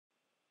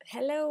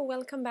Hello,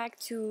 welcome back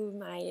to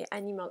my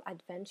animal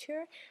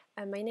adventure.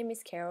 My name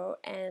is Caro,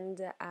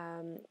 and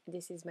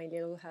this is my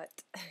little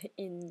hut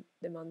in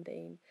the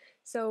mountain.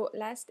 So,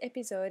 last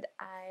episode,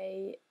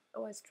 I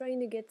was trying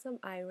to get some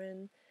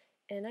iron,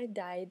 and I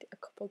died a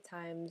couple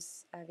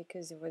times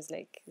because it was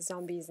like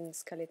zombies and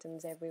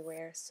skeletons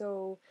everywhere.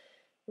 So,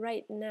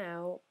 right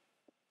now,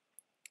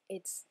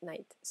 it's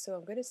night, so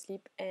I'm gonna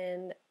sleep,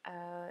 and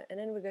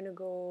then we're gonna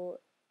go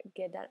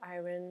get that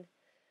iron.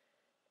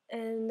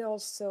 And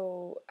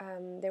also,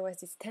 there was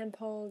this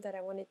temple that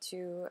I wanted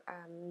to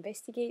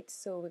investigate,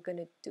 so we're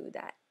gonna do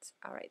that.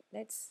 All right,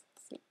 let's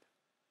sleep.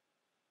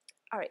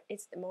 All right,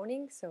 it's the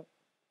morning, so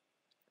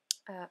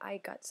I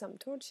got some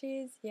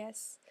torches.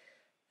 Yes,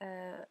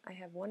 I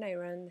have one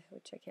iron,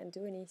 which I can't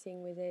do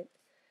anything with it.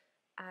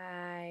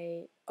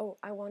 I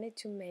wanted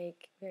to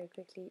make very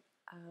quickly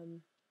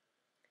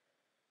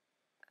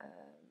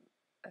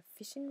a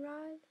fishing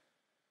rod.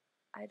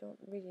 I don't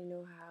really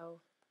know how.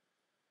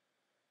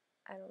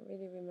 I don't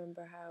really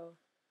remember how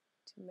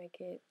to make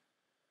it.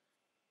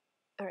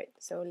 Alright,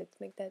 so let's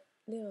make that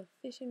little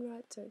fishing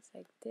rod. So it's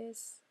like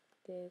this,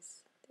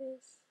 this,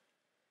 this,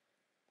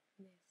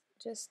 this.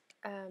 Just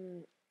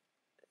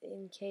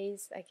in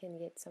case I can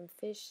get some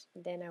fish,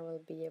 then I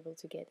will be able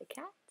to get a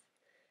cat.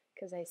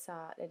 Because I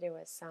saw that there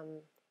was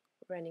some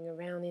running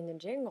around in the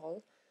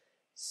jungle.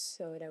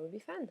 So that would be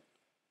fun.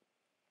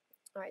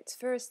 Alright,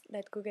 first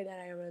let's go get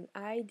that iron.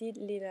 I did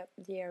lit up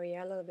the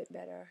area a little bit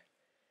better.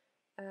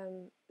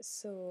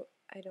 So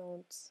I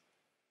don't.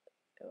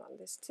 Well,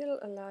 there's still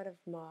a lot of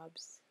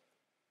mobs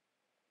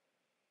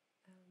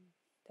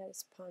that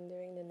spawn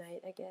during the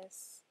night, I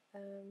guess.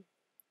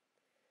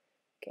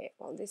 Okay,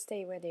 well, they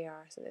stay where they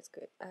are, so that's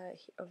good.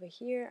 Over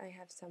here, I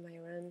have some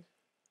iron.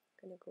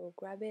 I'm gonna go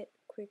grab it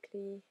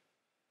quickly.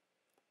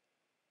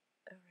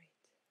 Alright.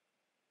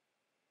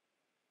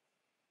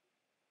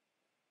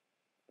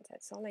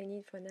 That's all I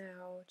need for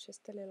now,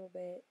 just a little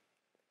bit.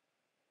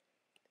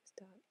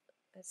 Stop.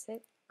 That's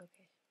it?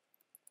 Okay.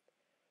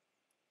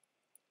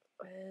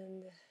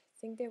 And I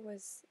think there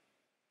was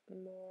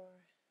more.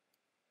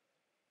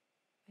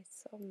 I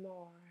saw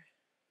more.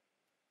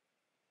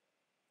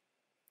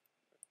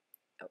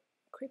 Oh,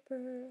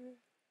 creeper.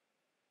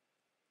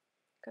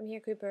 Come here,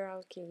 creeper,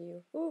 I'll kill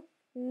you. Ooh,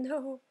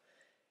 no.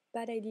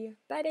 Bad idea.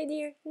 Bad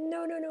idea.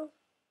 No, no, no.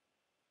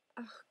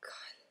 Oh,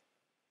 God.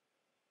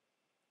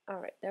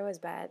 Alright, that was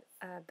bad,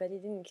 but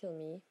it didn't kill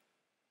me.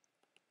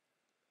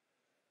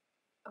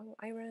 Oh,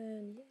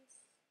 iron, yes.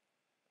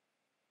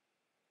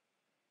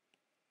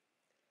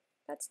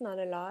 That's not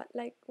a lot.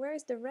 Like,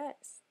 where's the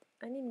rest?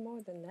 I need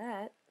more than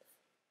that.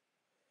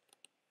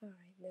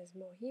 Alright, there's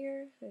more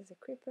here. There's a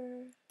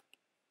creeper.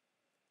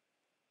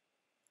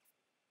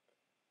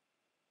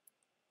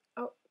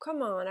 Oh,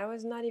 come on, I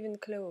was not even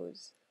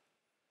close.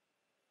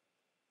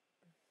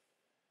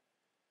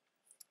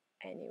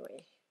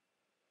 Anyway.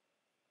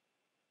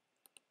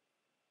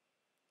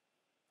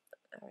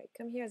 Alright,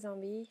 come here,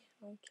 zombie.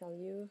 I'll kill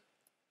you.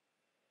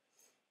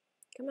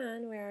 Come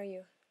on, where are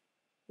you?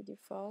 Did you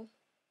fall?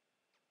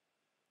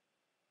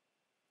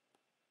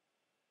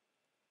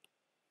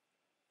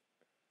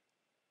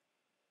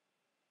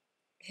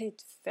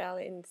 It fell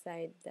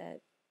inside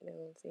that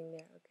little thing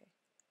there. Okay.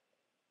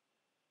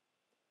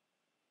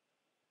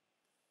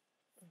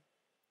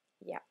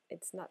 Yeah,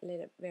 it's not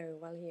lit up very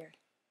well here.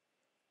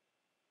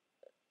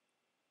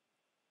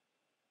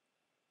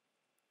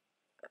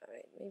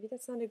 Alright, maybe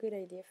that's not a good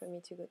idea for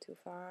me to go too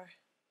far.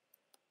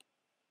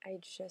 I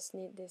just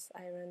need this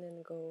iron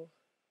and go.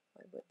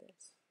 What would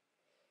this?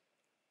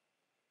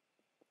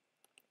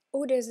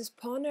 Oh, there's a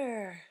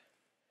spawner.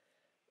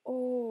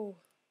 Oh,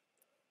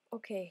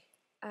 okay.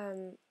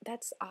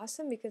 That's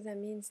awesome because that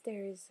means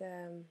there is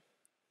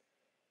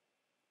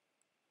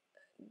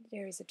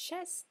a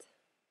chest.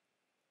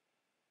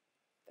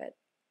 But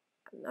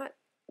I'm not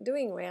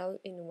doing well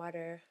in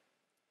water.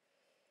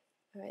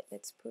 Alright,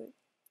 let's put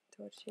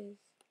torches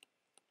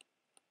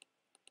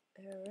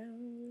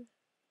around.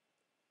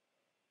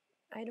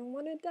 I don't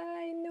want to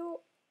die.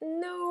 No,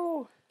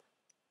 no.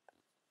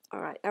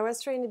 Alright, I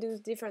was trying to do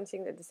different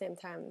things at the same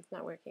time. It's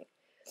not working.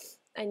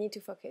 I need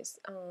to focus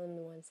on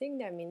one thing.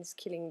 That means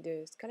killing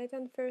the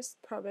skeleton first,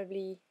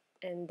 probably,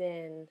 and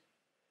then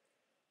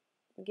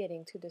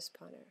getting to the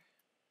spawner.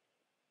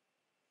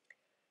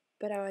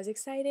 But I was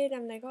excited.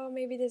 I'm like, oh,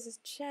 maybe there's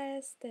a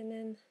chest, and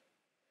then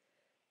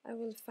I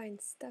will find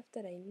stuff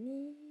that I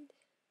need.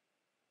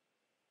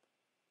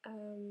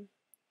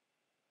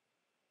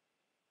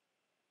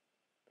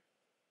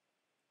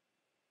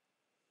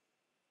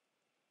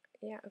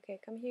 Yeah, okay,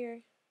 come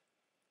here.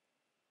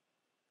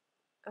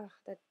 Oh,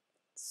 that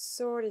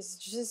sword is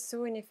just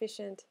so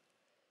inefficient.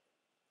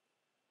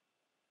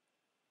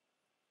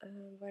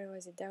 Where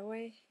was it? That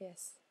way?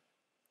 Yes.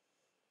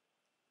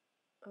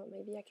 Oh,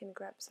 maybe I can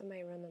grab some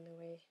iron on the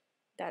way.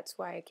 That's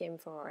why I came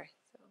for.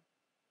 So.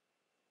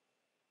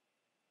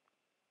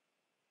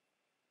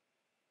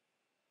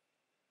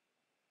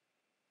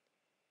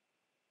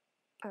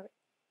 Alright.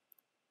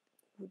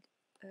 Wood.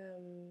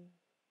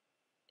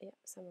 Yeah,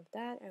 some of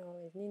that. I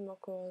always need more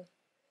coal.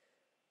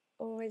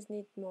 always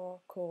need more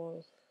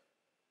coal.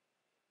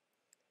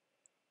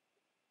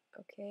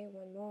 Okay,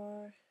 one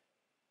more.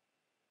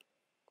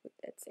 Good,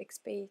 that's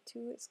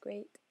XP2, it's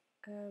great.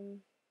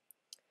 I'm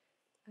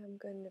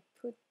gonna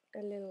put a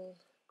little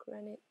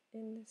granite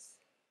in this.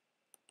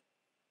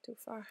 Too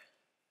far.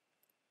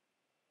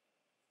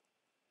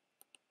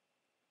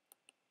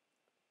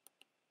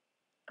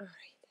 All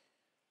right.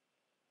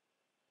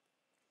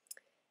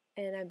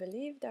 And I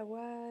believe that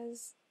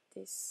was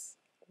this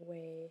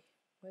way.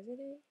 Was it?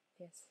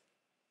 Yes.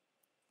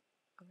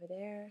 Over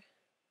there.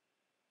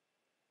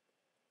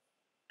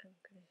 I'm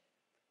gonna,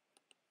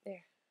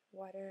 there,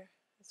 water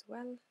as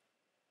well.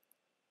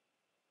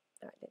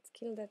 Alright, let's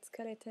kill that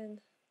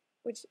skeleton,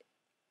 which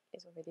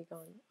is already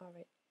gone.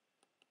 Alright.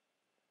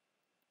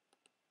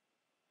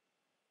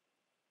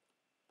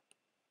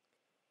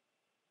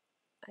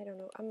 I don't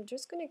know. I'm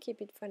just gonna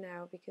keep it for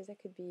now because that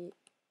could be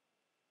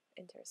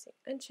interesting.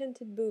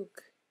 Enchanted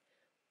book.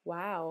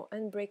 Wow,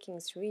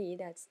 Unbreaking 3,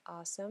 that's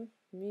awesome.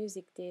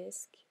 Music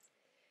disc,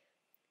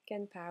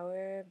 can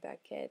power,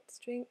 bucket,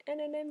 string,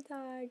 and a name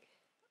tag.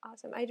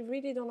 Awesome. I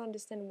really don't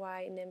understand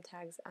why name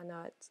tags are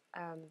not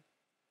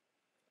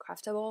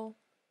craftable.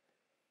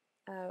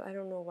 I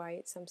don't know why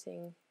it's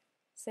something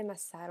same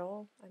as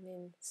saddle. I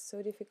mean,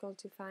 so difficult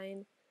to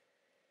find.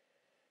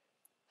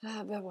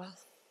 But well,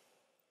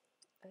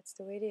 that's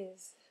the way it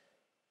is.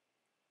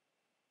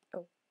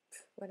 Oh,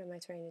 what am I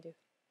trying to do?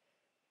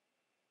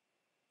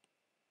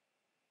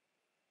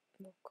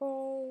 More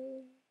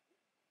coal.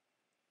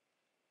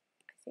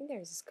 I think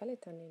there's a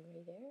skeleton in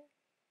right there.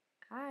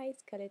 Hi,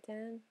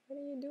 skeleton. What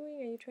are you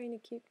doing? Are you trying to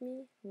keep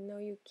me? No,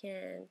 you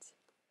can't.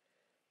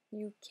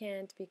 You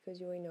can't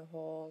because you're in a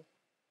hole.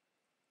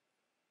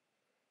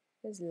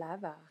 There's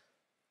lava.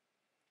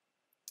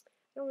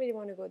 I don't really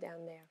want to go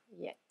down there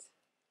yet.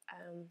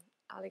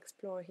 I'll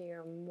explore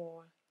here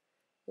more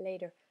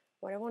later.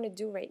 What I want to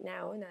do right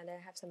now, now that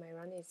I have some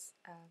iron, is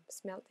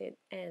smelt it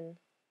and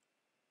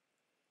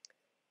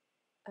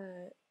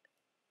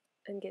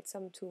get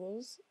some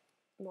tools,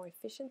 more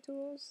efficient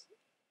tools.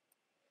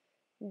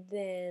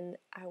 Then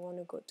I want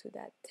to go to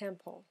that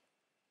temple.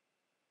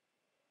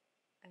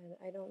 And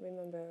I don't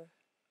remember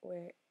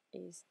where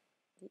is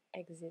the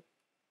exit.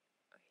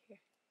 Here.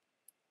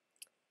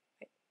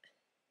 Right.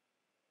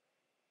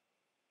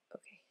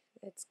 Okay,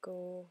 let's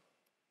go.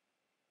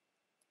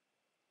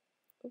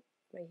 Oh,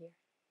 right here.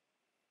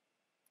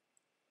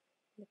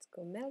 Let's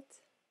go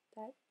melt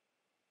that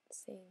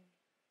thing.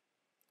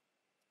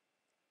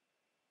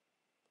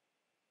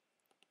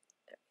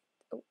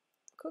 Oh,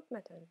 cook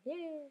mutton.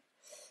 Yeah.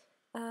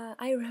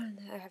 Iron.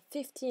 I have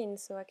 15,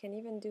 so I can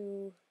even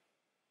do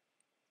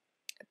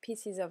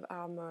pieces of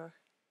armor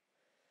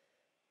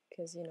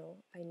because you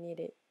know I need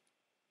it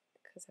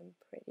because I'm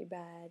pretty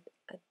bad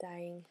at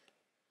dying.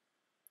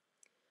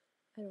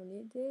 I don't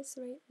need this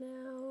right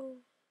now.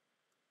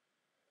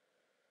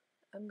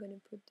 I'm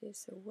gonna put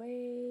this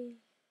away.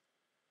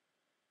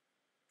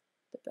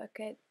 The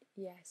bucket,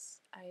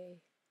 yes, I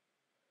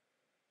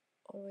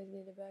always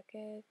need a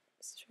bucket.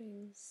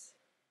 Strings,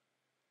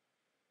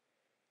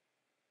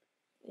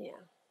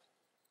 yeah.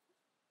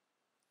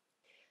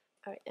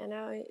 Alright, and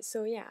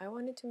so yeah, I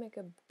wanted to make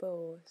a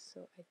bow,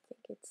 so I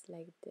think it's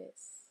like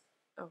this.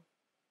 Oh,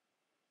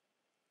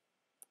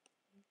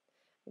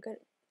 I'm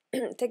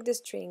gonna take the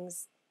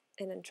strings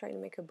and then try to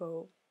make a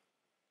bow.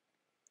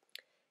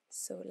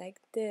 So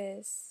like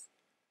this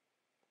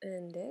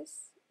and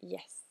this,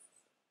 yes,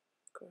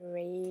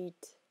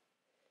 great.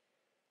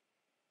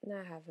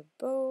 Now I have a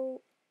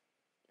bow,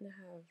 now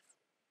I have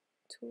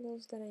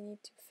tools that I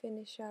need to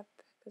finish up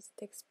because it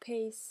takes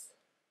space,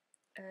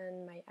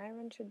 and my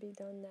iron should be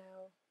done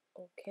now.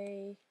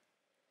 Okay,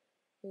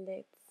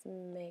 let's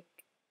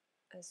make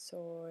a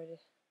sword.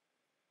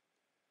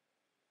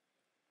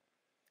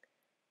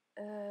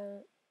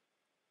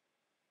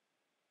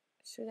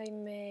 Should I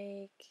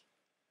make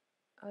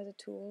other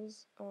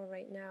tools, or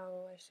right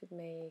now I should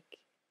make,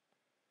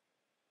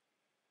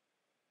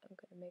 I'm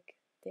gonna make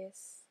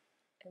this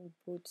and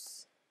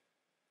boots.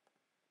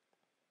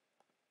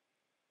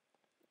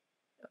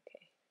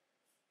 Okay,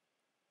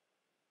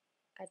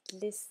 at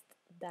least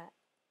that's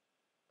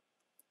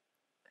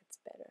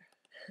better.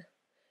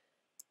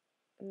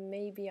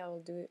 Maybe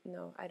I'll do,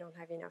 no, I don't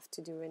have enough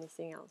to do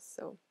anything else,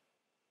 so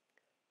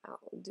I'll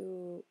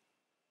do,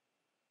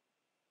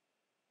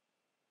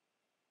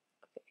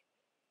 okay,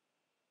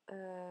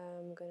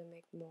 I'm gonna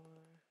make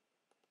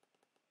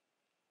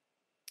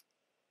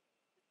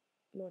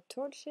more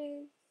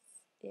torches,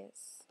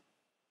 yes.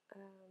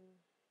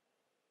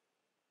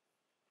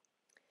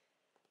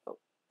 Oh,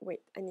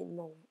 wait, I need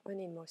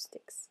more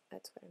sticks,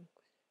 that's what I'm,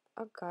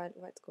 oh god,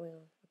 what's going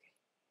on, okay.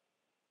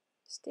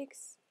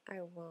 Sticks,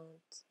 I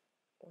want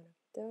one of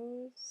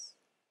those.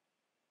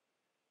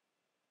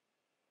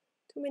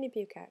 Too many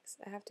pickaxes.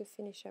 I have to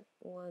finish up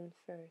one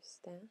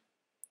first.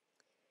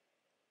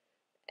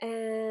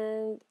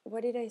 And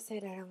what did I say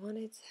that I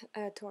wanted?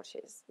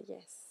 Torches.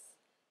 Yes.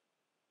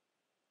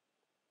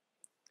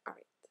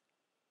 Alright.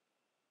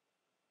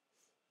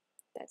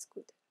 That's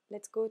good.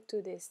 Let's go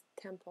to this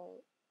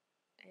temple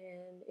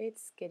and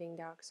it's getting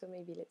dark, so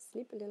maybe let's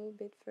sleep a little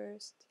bit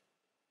first.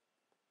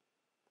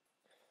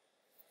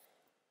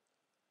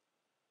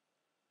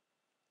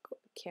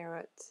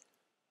 Carrot.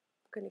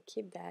 I'm gonna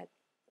keep that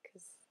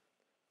because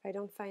if I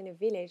don't find a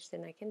village,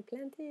 then I can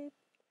plant it.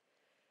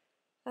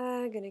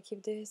 I'm gonna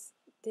keep this.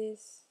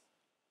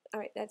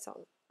 Alright, that's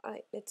all.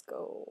 Alright, let's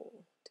go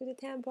to the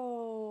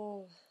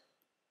temple.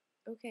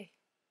 Okay.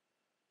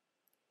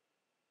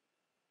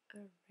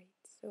 Alright,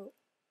 so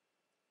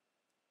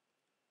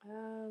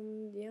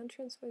the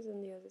entrance was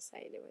on the other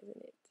side,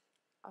 wasn't it?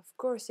 Of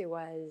course it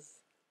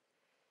was.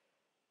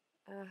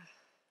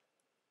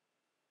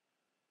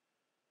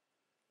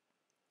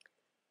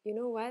 You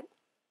know what?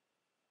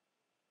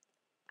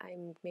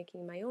 I'm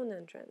making my own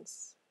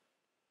entrance.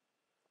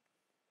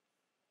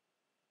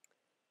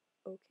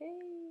 Okay,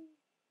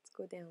 let's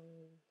go down.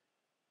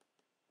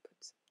 Put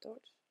some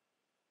torch.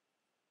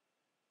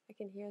 I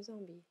can hear a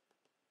zombie.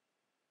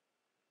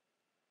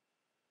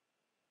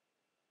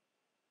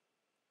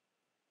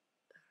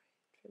 Alright,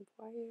 trimp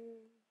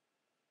wire.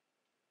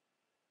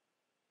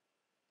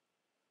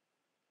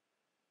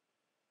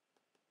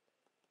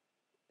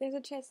 There's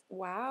a chest.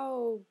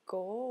 Wow,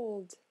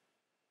 gold.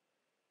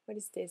 What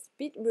is this?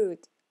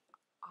 Beetroot.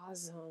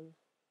 Awesome.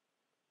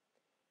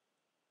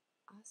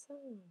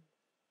 Awesome.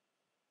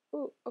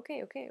 Oh,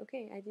 okay.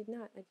 I did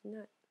not.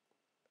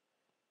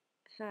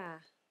 Ha.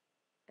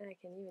 And I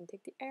can even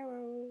take the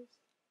arrows.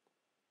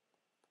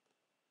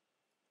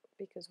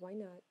 Because why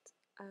not?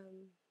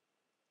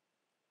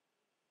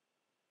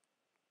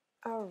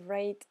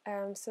 Alright,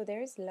 so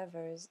there's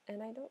levers,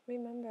 and I don't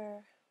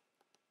remember.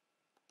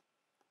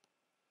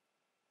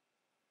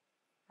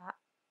 Ah,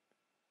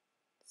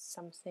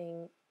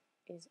 something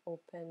is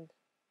open.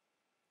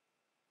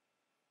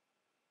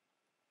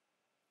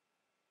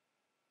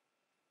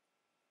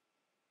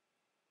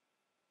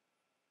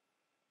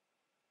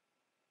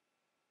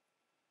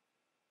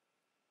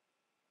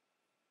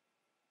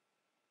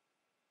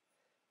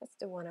 That's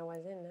the one I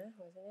was in,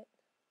 wasn't it?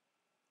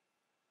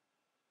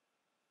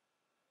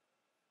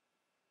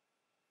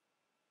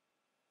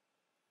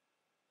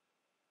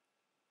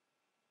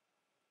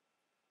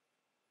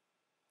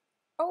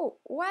 Oh,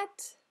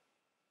 what?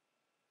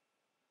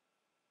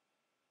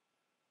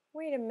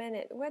 Wait a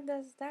minute, where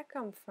does that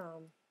come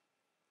from?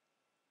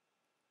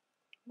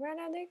 Where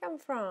did they come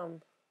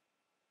from?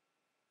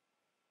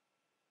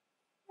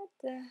 What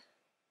the?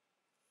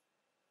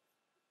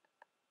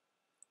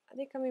 Are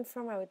they coming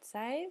from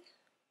outside?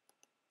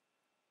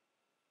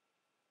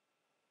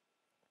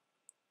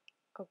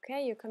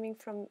 Okay, you're coming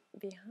from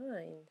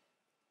behind.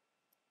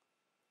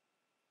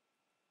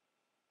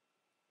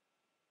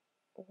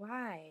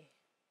 Why?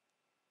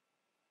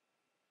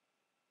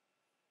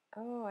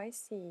 Oh, I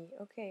see.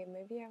 Okay,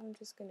 maybe I'm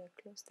just gonna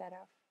close that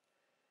off.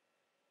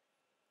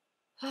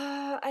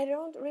 I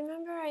don't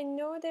remember. I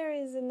know there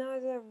is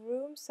another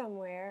room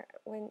somewhere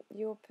when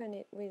you open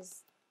it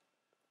with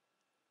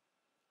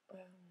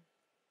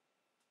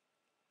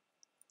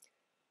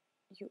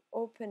you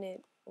open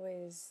it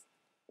with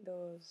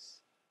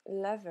those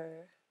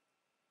lever,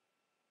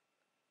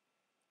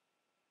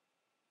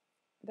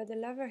 but the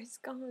lever is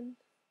gone.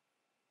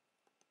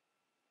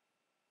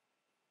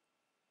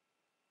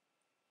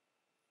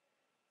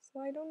 So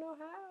I don't know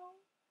how.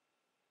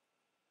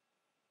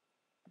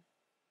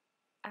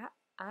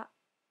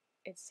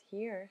 It's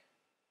here.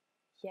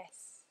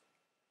 Yes.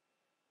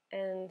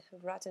 And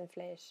rotten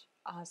flesh.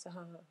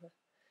 Awesome.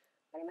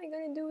 What am I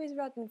gonna do with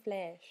rotten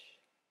flesh?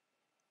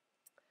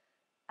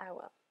 Ah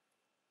well.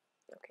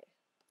 Okay.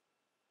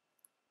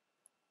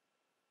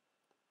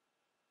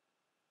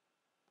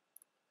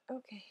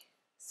 Okay.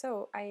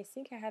 So I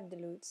think I have the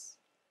loots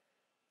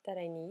that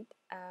I need.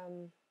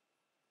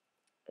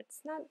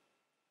 It's not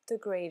the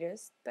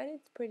greatest, but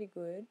it's pretty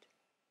good.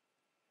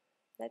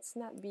 Let's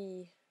not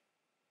be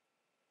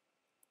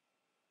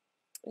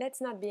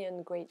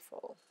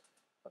ungrateful.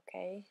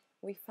 Okay?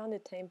 We found a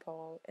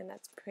temple and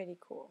that's pretty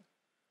cool.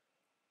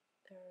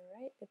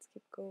 Alright, let's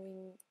keep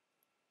going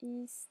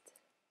east.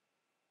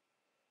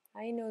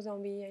 I know,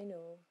 zombie, I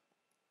know.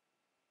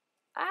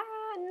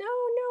 Ah, no,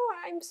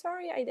 I'm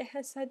sorry, I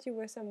thought you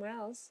were somewhere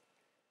else.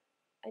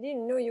 I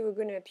didn't know you were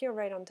gonna appear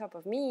right on top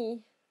of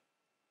me.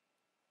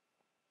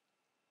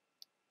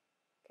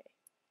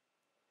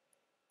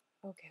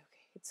 Okay,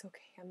 it's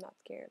okay, I'm not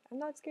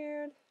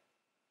scared.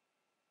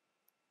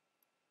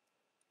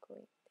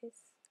 Going this.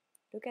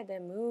 Look at the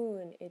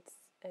moon, it's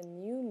a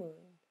new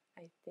moon,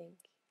 I think.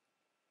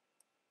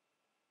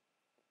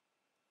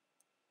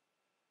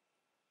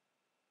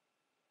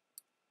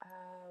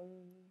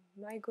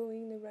 Am I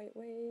going the right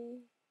way?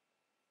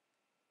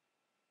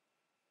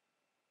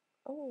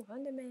 Oh,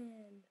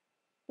 Underman.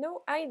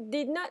 No, I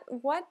did not.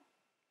 What?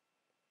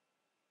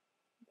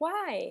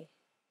 Why?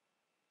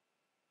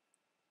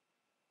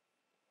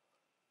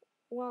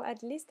 Well,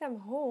 at least I'm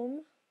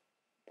home,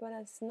 but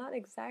that's not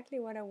exactly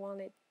what I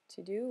wanted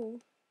to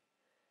do.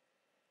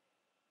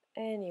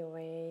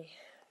 Anyway,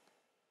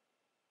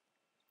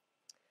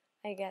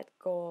 I got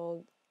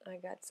gold, I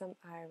got some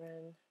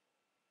iron,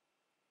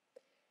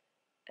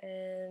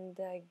 and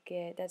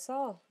that's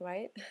all,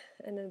 right?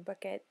 And a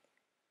bucket,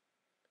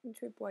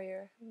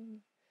 tripwire,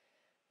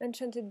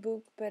 enchanted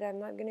book, but I'm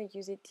not gonna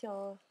use it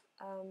till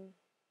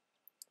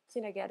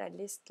I get at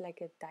least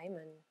like a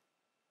diamond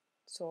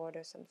sword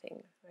or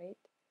something, right?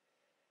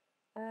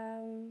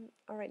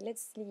 All right,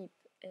 let's sleep,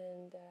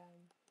 and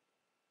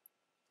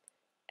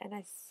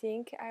I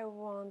think I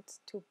want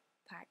to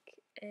pack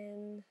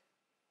and.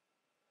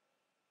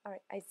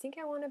 Alright, I think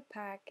I want to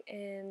pack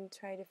and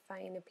try to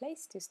find a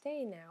place to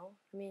stay now.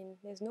 I mean,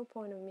 there's no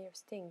point of me of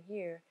staying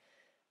here.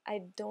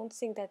 I don't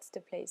think that's the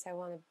place I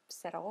want to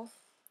settle.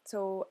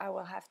 So I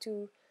will have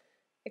to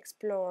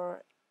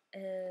explore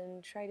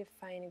and try to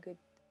find a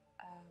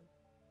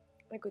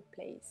good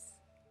place.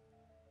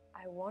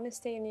 I want to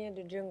stay near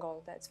the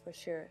jungle, that's for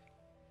sure.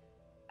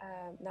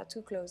 Not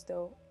too close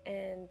though.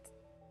 And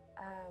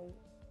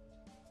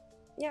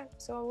yeah,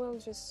 so I will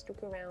just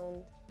look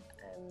around.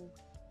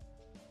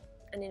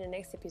 And in the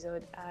next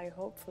episode, I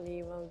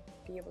hopefully will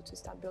be able to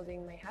start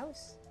building my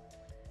house.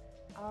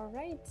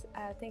 Alright,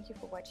 thank you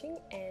for watching,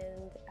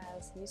 and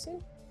I'll see you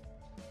soon.